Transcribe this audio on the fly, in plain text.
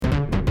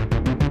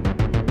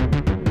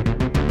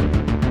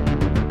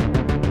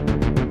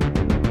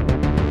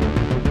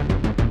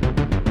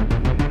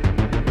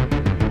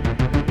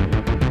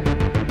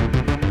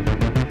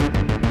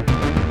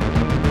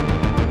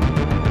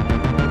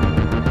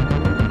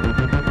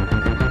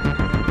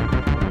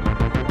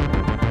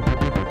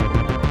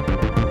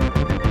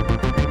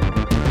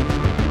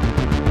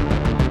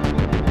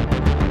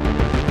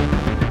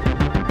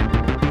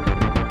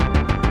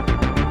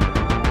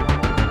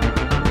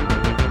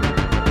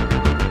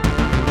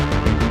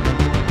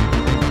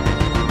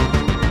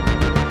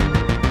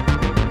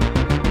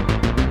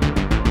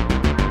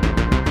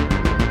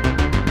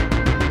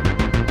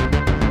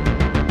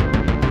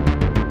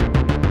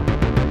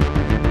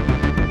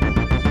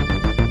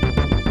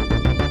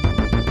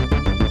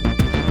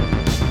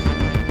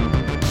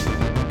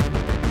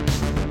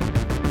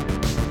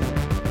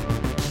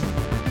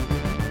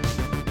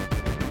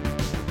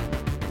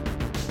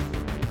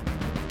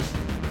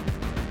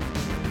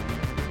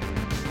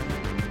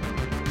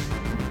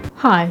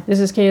Hi, this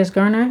is KS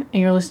Garner,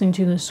 and you're listening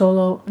to the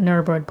Solo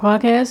Nerdbird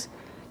podcast.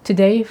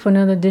 Today, for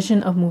another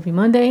edition of Movie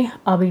Monday,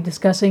 I'll be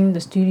discussing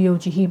the Studio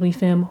Ghibli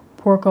film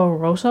Porco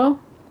Rosso.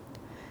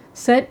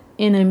 Set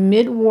in a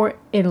mid-war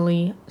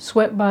Italy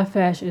swept by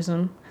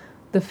fascism,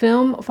 the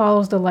film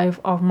follows the life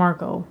of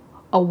Marco,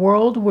 a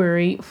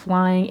world-weary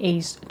flying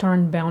ace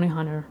turned bounty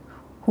hunter,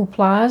 who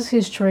plies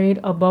his trade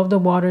above the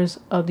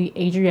waters of the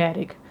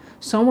Adriatic.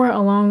 Somewhere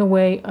along the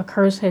way, a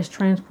curse has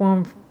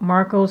transformed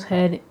Marco's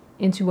head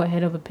into a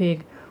head of a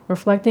pig,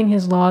 reflecting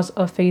his loss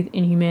of faith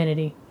in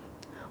humanity.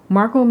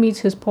 Marco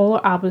meets his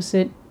polar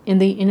opposite in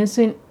the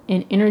innocent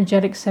and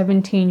energetic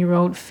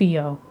 17-year-old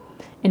Fio,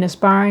 an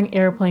aspiring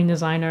airplane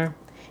designer,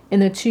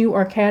 and the two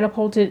are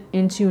catapulted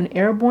into an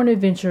airborne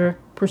adventure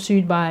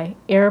pursued by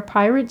air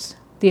pirates,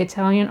 the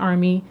Italian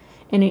army,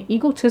 and an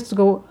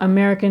egotistical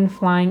American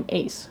flying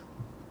ace.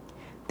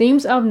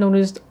 Themes I've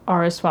noticed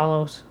are as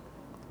follows: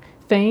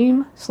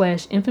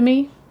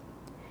 fame/infamy,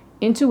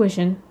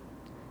 intuition,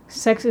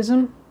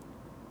 sexism,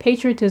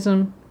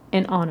 patriotism,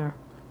 and honor.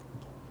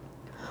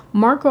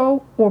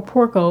 Marco, or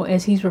Porco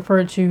as he's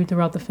referred to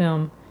throughout the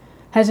film,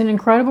 has an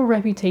incredible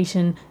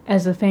reputation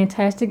as a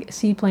fantastic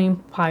seaplane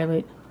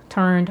pilot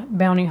turned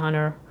bounty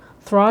hunter,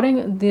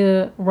 thwarting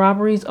the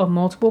robberies of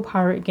multiple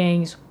pirate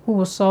gangs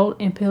who assault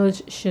and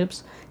pillage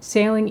ships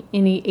sailing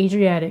in the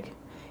Adriatic.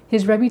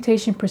 His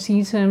reputation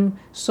precedes him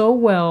so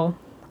well,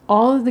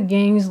 all of the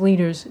gang's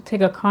leaders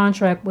take a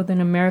contract with an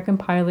American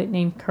pilot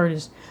named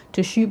Curtis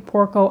to shoot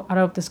Porco out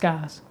of the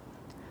skies.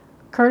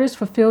 Curtis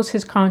fulfills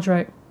his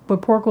contract,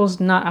 but Porco's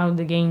not out of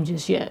the game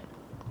just yet.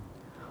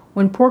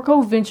 When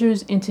Porco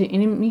ventures into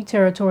enemy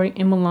territory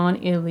in Milan,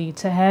 Italy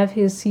to have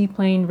his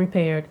seaplane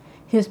repaired,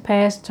 his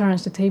past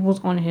turns the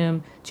tables on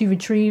him to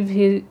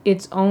retrieve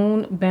its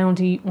own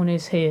bounty on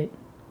his head.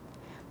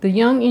 The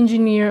young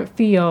engineer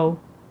Fio,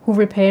 who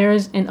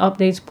repairs and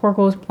updates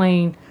Porco's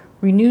plane,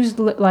 renews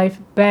life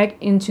back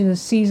into the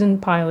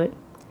seasoned pilot.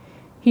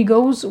 He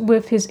goes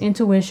with his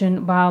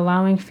intuition by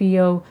allowing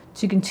Fio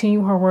to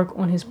continue her work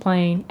on his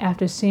plane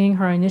after seeing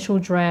her initial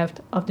draft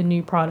of the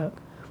new product.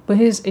 But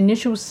his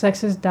initial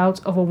sexist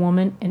doubts of a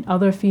woman and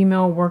other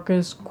female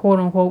workers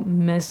quote-unquote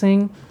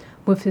messing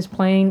with his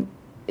plane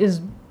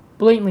is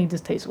blatantly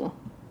distasteful.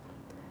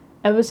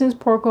 Ever since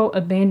Porco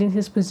abandoned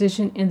his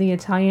position in the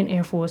Italian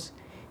Air Force,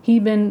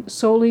 he'd been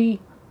solely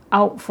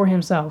out for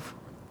himself.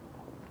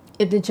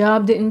 If the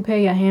job didn't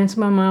pay a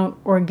handsome amount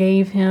or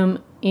gave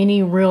him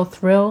any real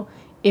thrill,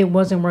 it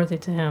wasn't worth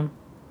it to him.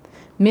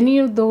 Many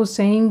of those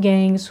same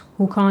gangs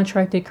who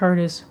contracted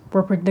Curtis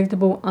were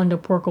predictable under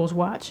Porco's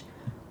watch,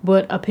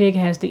 but a pig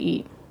has to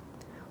eat.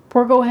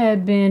 Porco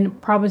had been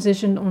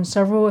propositioned on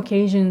several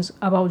occasions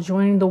about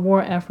joining the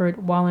war effort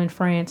while in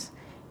France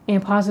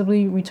and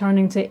possibly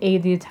returning to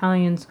aid the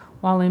Italians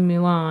while in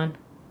Milan,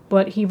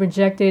 but he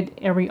rejected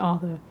every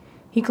offer.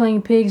 He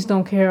claimed pigs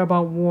don't care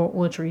about war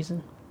or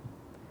treason.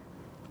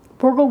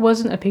 Porco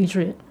wasn't a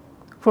patriot.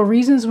 For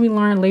reasons we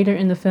learn later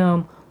in the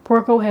film,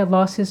 Porco had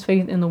lost his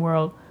faith in the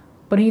world,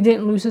 but he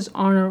didn't lose his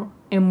honor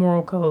and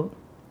moral code.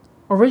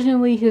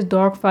 Originally, his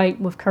dogfight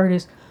with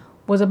Curtis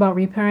was about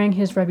repairing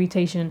his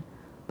reputation,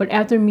 but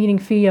after meeting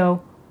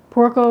Fio,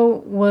 Porco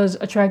was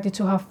attracted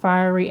to her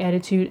fiery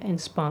attitude and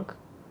spunk.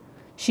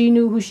 She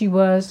knew who she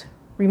was,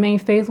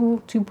 remained faithful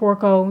to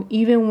Porco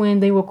even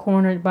when they were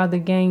cornered by the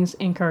gangs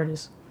and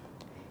Curtis.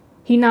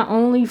 He not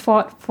only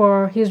fought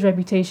for his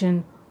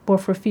reputation, but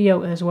for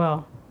Fio as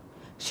well.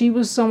 She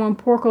was someone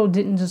Porco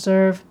didn't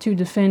deserve to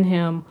defend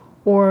him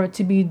or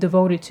to be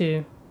devoted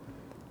to.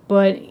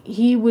 But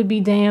he would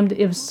be damned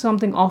if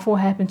something awful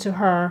happened to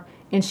her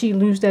and she'd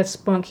lose that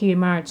spunk he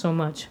admired so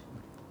much.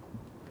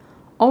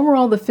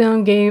 Overall, the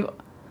film gave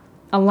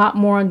a lot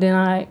more than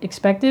I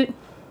expected.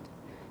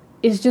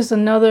 It's just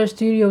another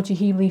Studio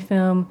Ghibli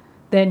film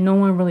that no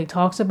one really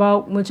talks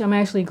about, which I'm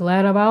actually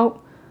glad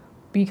about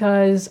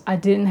because I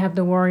didn't have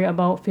to worry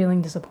about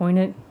feeling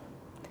disappointed.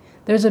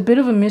 There's a bit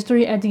of a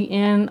mystery at the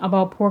end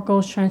about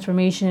Porco's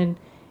transformation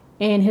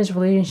and his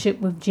relationship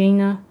with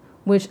Gina,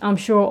 which I'm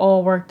sure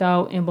all worked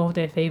out in both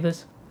their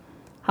favors.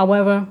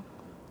 However,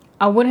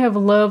 I would have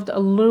loved a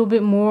little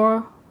bit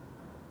more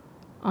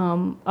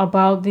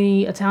about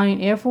the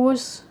Italian Air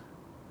Force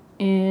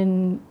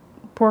and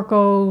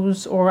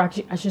Porco's, or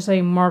I should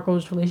say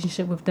Marco's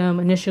relationship with them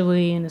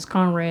initially and his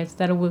comrades.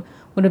 That would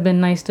have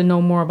been nice to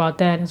know more about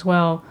that as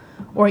well.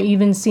 Or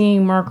even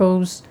seeing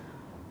Marco's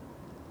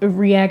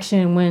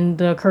reaction when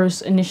the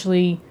curse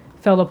initially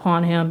fell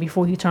upon him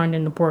before he turned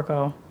into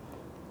Porco.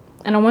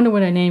 And I wonder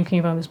where that name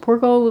came from. Is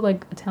Porco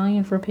like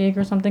Italian for pig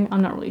or something?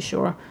 I'm not really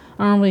sure.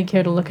 I don't really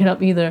care to look it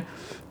up either.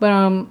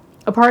 But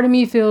a part of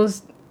me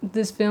feels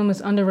this film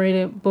is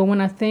underrated. But when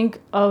I think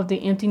of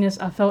the emptiness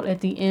I felt at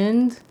the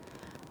end,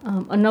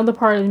 another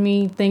part of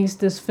me thinks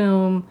this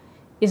film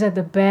is at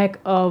the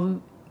back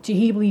of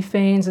Ghibli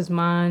fans'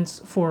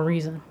 minds for a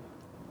reason.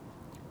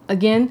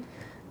 Again,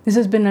 this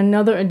has been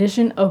another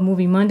edition of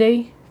Movie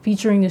Monday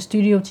featuring the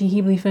Studio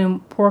Ghibli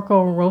film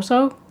Porco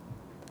Rosso.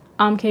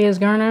 I'm KS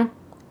Garner,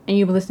 and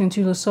you've been listening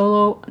to the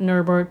Solo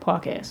Nerdbird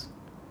podcast.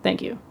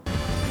 Thank you.